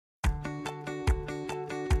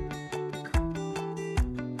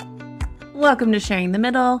Welcome to Sharing the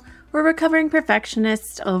Middle, where recovering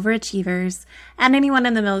perfectionists, overachievers, and anyone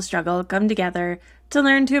in the middle struggle come together to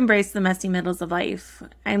learn to embrace the messy middles of life.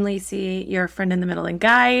 I'm Lacey, your friend in the middle and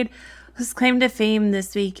guide, whose claim to fame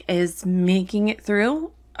this week is making it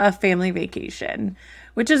through a family vacation,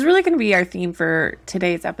 which is really going to be our theme for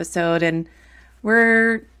today's episode. And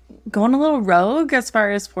we're going a little rogue as far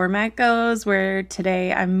as format goes, where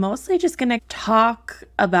today I'm mostly just going to talk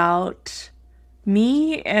about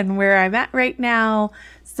me and where I'm at right now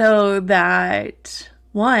so that,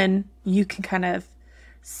 one, you can kind of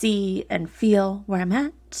see and feel where I'm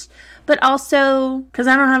at, but also because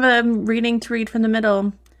I don't have a reading to read from the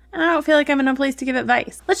middle and I don't feel like I'm in a place to give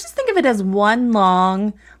advice. Let's just think of it as one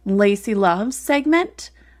long Lacey Loves segment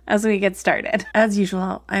as we get started. As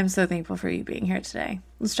usual, I'm so thankful for you being here today.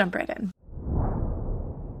 Let's jump right in.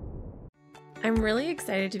 I'm really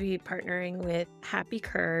excited to be partnering with Happy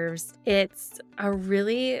Curves. It's a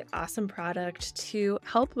really awesome product to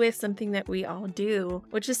help with something that we all do,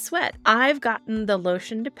 which is sweat. I've gotten the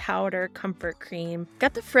lotion to powder comfort cream,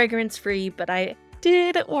 got the fragrance free, but I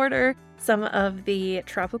did order some of the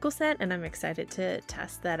tropical scent and I'm excited to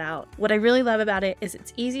test that out. What I really love about it is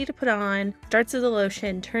it's easy to put on, starts as a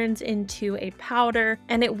lotion, turns into a powder,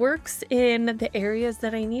 and it works in the areas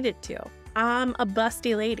that I need it to. I'm a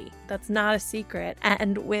busty lady. That's not a secret.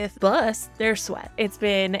 And with busts, there's sweat. It's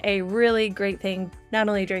been a really great thing, not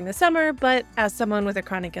only during the summer, but as someone with a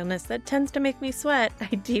chronic illness that tends to make me sweat,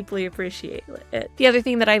 I deeply appreciate it. The other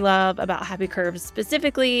thing that I love about Happy Curves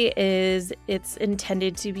specifically is it's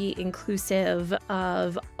intended to be inclusive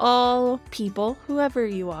of all people, whoever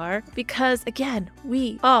you are, because again,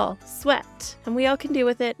 we all sweat and we all can deal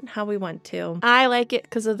with it how we want to. I like it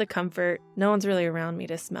because of the comfort. No one's really around me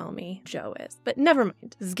to smell me. Joe is, but never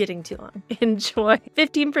mind. This is getting too long. Enjoy.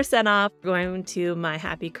 15% off going to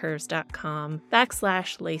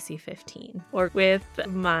myhappycurves.com/Lacey15 or with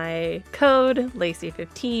my code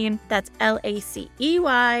Lacey15. That's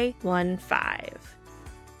LACEY15.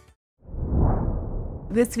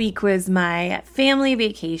 This week was my family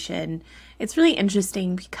vacation. It's really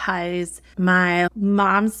interesting because my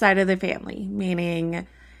mom's side of the family, meaning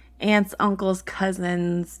aunts, uncles,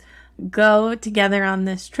 cousins, go together on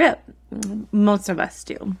this trip. Most of us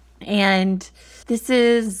do. And this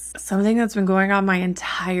is something that's been going on my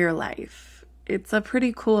entire life. It's a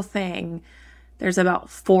pretty cool thing. There's about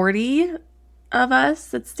 40 of us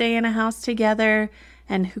that stay in a house together,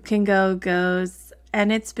 and who can go goes.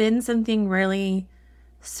 And it's been something really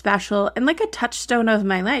special and like a touchstone of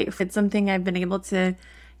my life. It's something I've been able to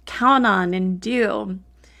count on and do.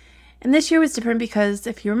 And this year was different because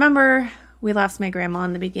if you remember, we lost my grandma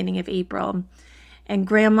in the beginning of April, and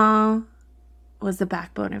grandma was the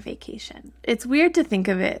backbone of vacation. It's weird to think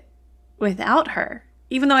of it without her.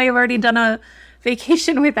 Even though I've already done a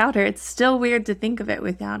vacation without her, it's still weird to think of it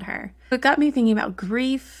without her. It got me thinking about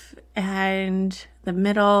grief and the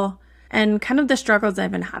middle and kind of the struggles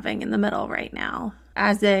I've been having in the middle right now.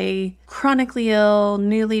 As a chronically ill,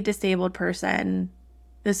 newly disabled person,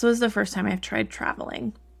 this was the first time I've tried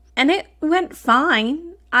traveling. And it went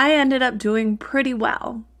fine. I ended up doing pretty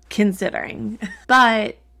well, considering.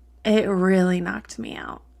 But it really knocked me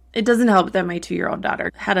out. It doesn't help that my 2-year-old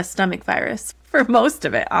daughter had a stomach virus for most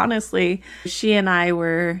of it, honestly. She and I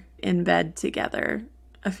were in bed together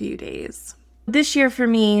a few days. This year for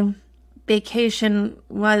me, vacation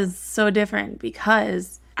was so different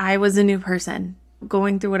because I was a new person,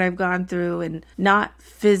 going through what I've gone through and not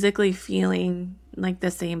physically feeling like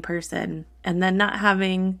the same person, and then not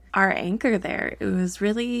having our anchor there. It was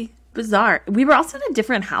really bizarre. We were also in a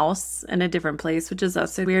different house in a different place, which is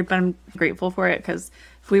also weird, but I'm grateful for it because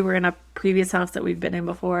if we were in a previous house that we've been in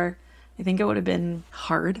before, I think it would have been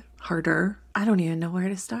harder. I don't even know where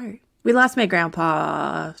to start. We lost my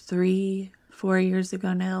grandpa 3-4 years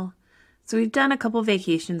ago now. So we've done a couple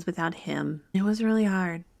vacations without him. It was really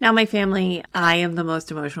hard. Now my family, I am the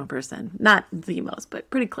most emotional person. Not the most, but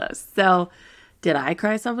pretty close. So did I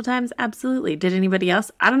cry several times? Absolutely. Did anybody else?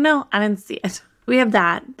 I don't know. I didn't see it. We have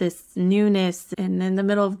this newness and in the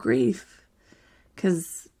middle of grief.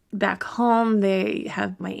 Because back home, they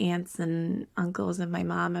have my aunts and uncles and my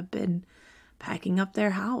mom have been packing up their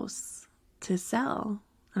house to sell.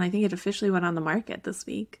 And I think it officially went on the market this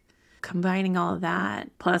week. Combining all of that,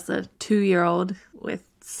 plus a 2-year-old with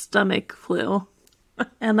stomach flu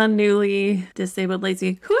and a newly disabled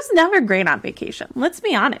Lacey, who's never great on vacation. Let's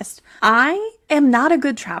be honest. I am not a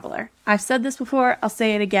good traveler. I've said this before. I'll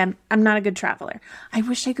say it again. I'm not a good traveler. I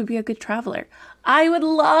wish I could be a good traveler. I would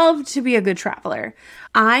love to be a good traveler.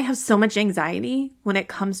 I have so much anxiety when it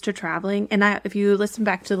comes to traveling. And if you listen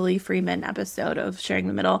back to the Lee Freeman episode of Sharing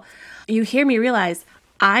the Middle, you hear me realize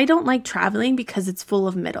I don't like traveling because it's full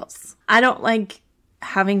of middles. I don't like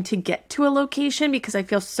having to get to a location because I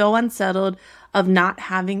feel so unsettled of not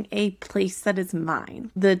having a place that is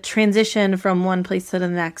mine. The transition from one place to the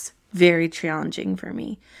next, very challenging for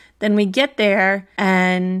me. Then we get there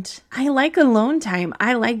and I like alone time.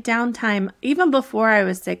 I like downtime. Even before I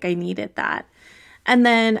was sick, I needed that. And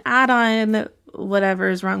then add on whatever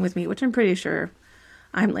is wrong with me, which I'm pretty sure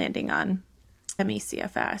I'm landing on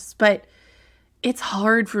ME/CFS. But it's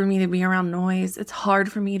hard for me to be around noise. It's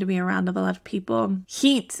hard for me to be around a lot of people.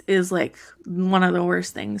 Heat is like one of the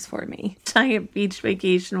worst things for me. Giant beach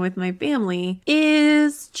vacation with my family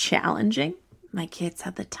is challenging. My kids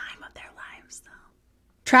have the time of their lives, though.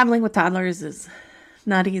 Traveling with toddlers is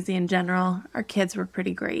not easy in general. Our kids were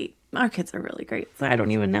pretty great. Our kids are really great. So I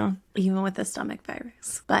don't even know, even with the stomach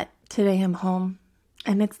virus. But today I'm home,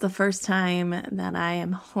 and it's the first time that I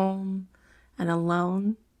am home and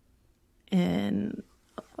alone in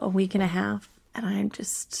a week and a half, and I'm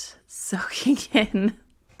just soaking in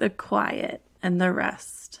the quiet and the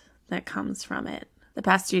rest that comes from it. The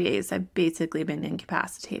past 2 days, I've basically been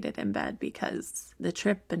incapacitated in bed because the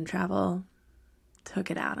trip and travel took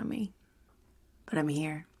it out of me. But I'm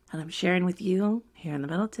here, and I'm sharing with you here in the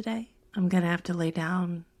middle today. I'm going to have to lay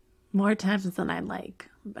down more times than I'd like,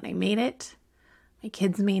 but I made it. My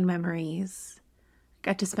kids made memories. I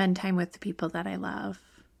got to spend time with the people that I love.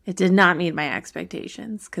 It did not meet my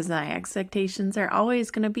expectations because my expectations are always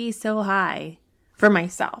going to be so high for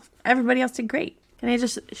myself. Everybody else did great. And I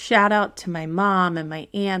just shout out to my mom and my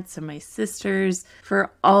aunts and my sisters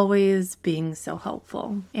for always being so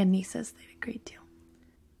helpful. And nieces, they did great too.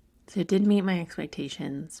 So it didn't meet my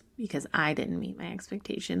expectations because I didn't meet my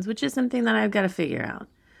expectations, which is something that I've got to figure out.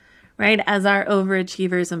 Right? As our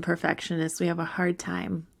overachievers and perfectionists, we have a hard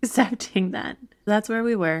time accepting that. That's where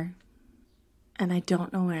we were. And I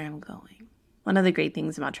don't know where I'm going. One of the great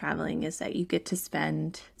things about traveling is that you get to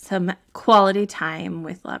spend some quality time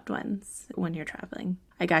with loved ones when you're traveling.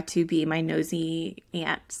 I got to be my nosy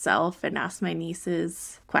aunt self and ask my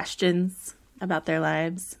nieces questions about their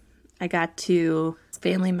lives. I got to ask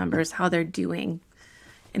family members how they're doing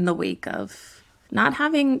in the wake of not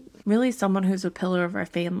having really someone who's a pillar of our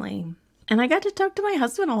family. And I got to talk to my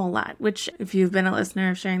husband a whole lot, which if you've been a listener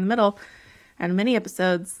of Sharing the Middle and many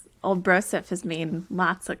episodes, old Broseph has made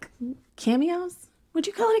lots of cameos. Would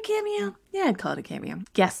you call it a cameo? Yeah, I'd call it a cameo.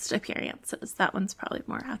 Guest appearances. That one's probably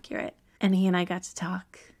more accurate. And he and I got to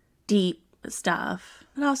talk deep stuff,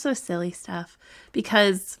 but also silly stuff.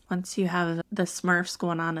 Because once you have the Smurfs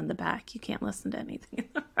going on in the back, you can't listen to anything in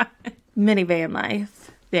the front. Minivan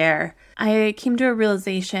life there. I came to a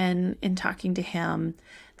realization in talking to him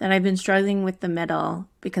that I've been struggling with the middle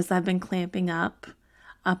because I've been clamping up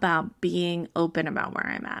about being open about where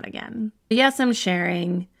I'm at again. Yes, I'm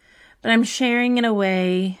sharing, but I'm sharing in a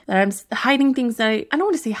way that I'm hiding things that I don't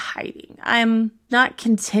want to say hiding. I'm not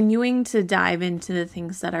continuing to dive into the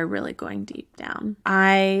things that are really going deep down.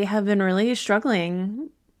 I have been really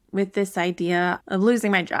struggling with this idea of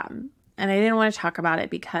losing my job. And I didn't want to talk about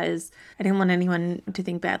it because I didn't want anyone to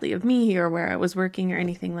think badly of me or where I was working or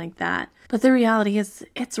anything like that. But the reality is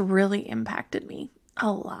it's really impacted me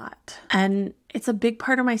a lot. And it's a big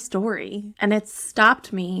part of my story. And it's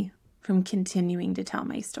stopped me from continuing to tell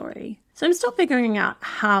my story. So I'm still figuring out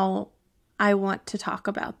how I want to talk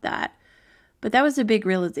about that. But that was a big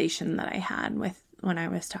realization that I had when I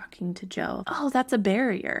was talking to Joe. Oh, that's a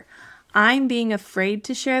barrier. I'm being afraid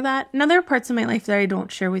to share that. Now, there are parts of my life that I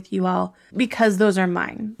don't share with you all because those are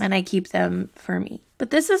mine and I keep them for me. But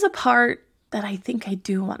this is a part that I think I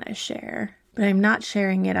do want to share, but I'm not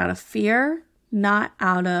sharing it out of fear, not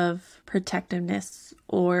out of protectiveness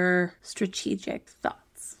or strategic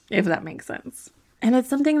thoughts, if that makes sense. And it's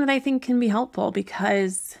something that I think can be helpful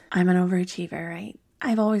because I'm an overachiever, right?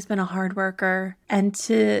 I've always been a hard worker, and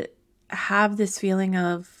to have this feeling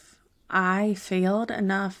of I failed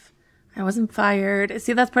enough. I wasn't fired.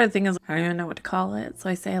 See, that's part of the thing is I don't even know what to call it. So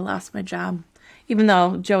I say I lost my job, even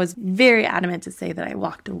though Joe is very adamant to say that I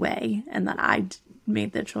walked away and that I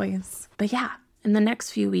made the choice. But yeah, in the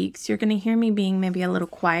next few weeks, you're going to hear me being maybe a little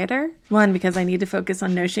quieter. One, because I need to focus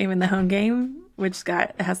on No Shame in the Home Game, which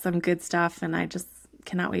has some good stuff, and I just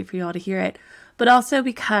cannot wait for you all to hear it. But also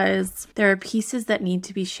because there are pieces that need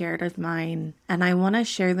to be shared of mine, and I want to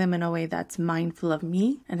share them in a way that's mindful of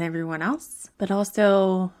me and everyone else, but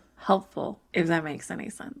also helpful, if that makes any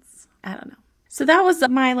sense. I don't know. So that was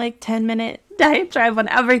my 10-minute diatribe on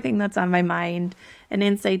everything that's on my mind, an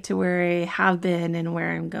insight to where I have been and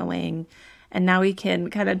where I'm going. And now we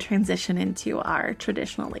can kind of transition into our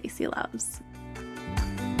traditional Lacy Loves.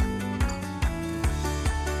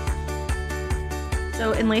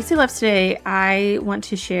 So in Lacy Loves Today, I want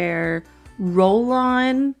to share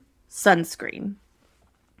roll-on sunscreen.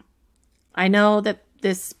 I know that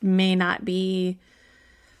this may not be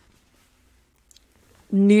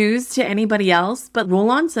news to anybody else, but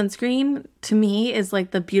roll-on sunscreen to me is like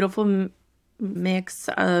the beautiful mix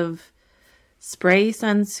of spray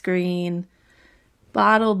sunscreen,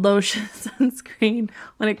 bottled lotion sunscreen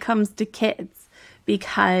when it comes to kids.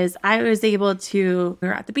 Because I was able to, we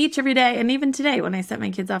were at the beach every day. And even today, when I sent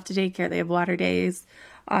my kids off to daycare, they have water days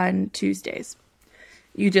on Tuesdays.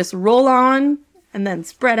 You just roll on and then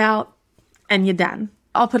spread out and you're done.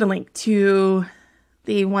 I'll put a link to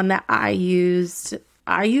the one that I used.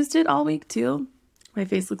 I used it all week too. My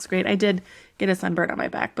face looks great. I did get a sunburn on my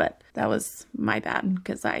back, but that was my bad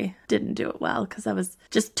because I didn't do it well because I was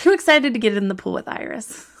just too excited to get in the pool with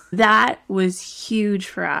Iris. That was huge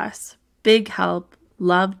for us. Big help.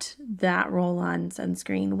 Loved that roll-on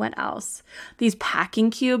sunscreen. What else? These packing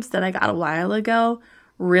cubes that I got a while ago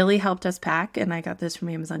really helped us pack, and I got this from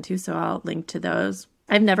Amazon too, so I'll link to those.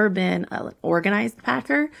 I've never been an organized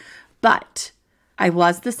packer, but I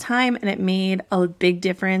was this time, and it made a big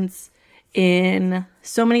difference in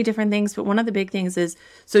so many different things. But one of the big things is,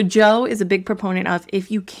 so Joe is a big proponent of if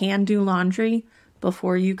you can do laundry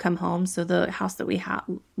before you come home. So the house that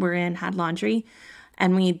we're in had laundry.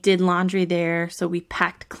 And we did laundry there, so we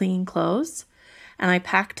packed clean clothes. And I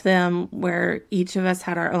packed them where each of us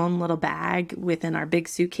had our own little bag within our big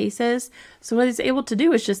suitcases. So what I was able to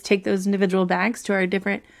do is just take those individual bags to our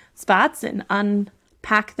different spots and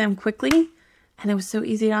unpack them quickly. And it was so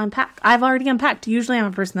easy to unpack. I've already unpacked. Usually I'm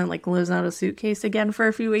a person that like lives out of a suitcase again for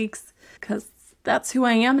a few weeks because that's who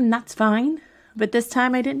I am and that's fine. But this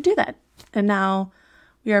time I didn't do that. And now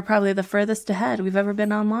we are probably the furthest ahead we've ever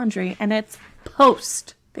been on laundry, and it's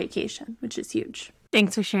post-vacation, which is huge.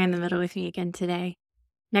 Thanks for sharing the middle with me again today.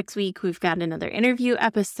 Next week, we've got another interview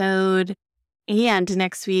episode, and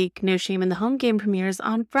next week, No Shame in the Home Game premieres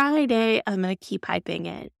on Friday. I'm going to keep hyping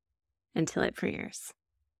it until it premieres.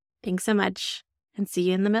 Thanks so much, and see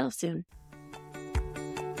you in the middle soon.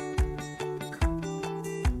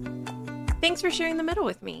 Thanks for sharing the middle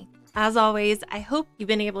with me. As always, I hope you've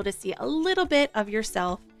been able to see a little bit of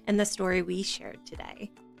yourself in the story we shared today.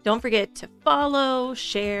 Don't forget to follow,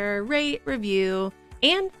 share, rate, review,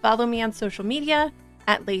 and follow me on social media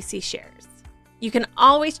at Lacy Shares. You can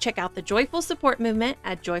always check out the Joyful Support Movement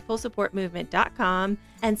at joyfulsupportmovement.com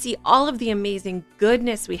and see all of the amazing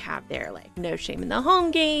goodness we have there, like No Shame in the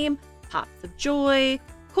Home Game, Pops of Joy,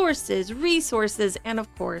 courses, resources, and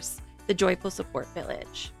of course, the Joyful Support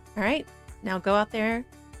Village. All right, now go out there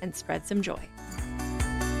and spread some joy.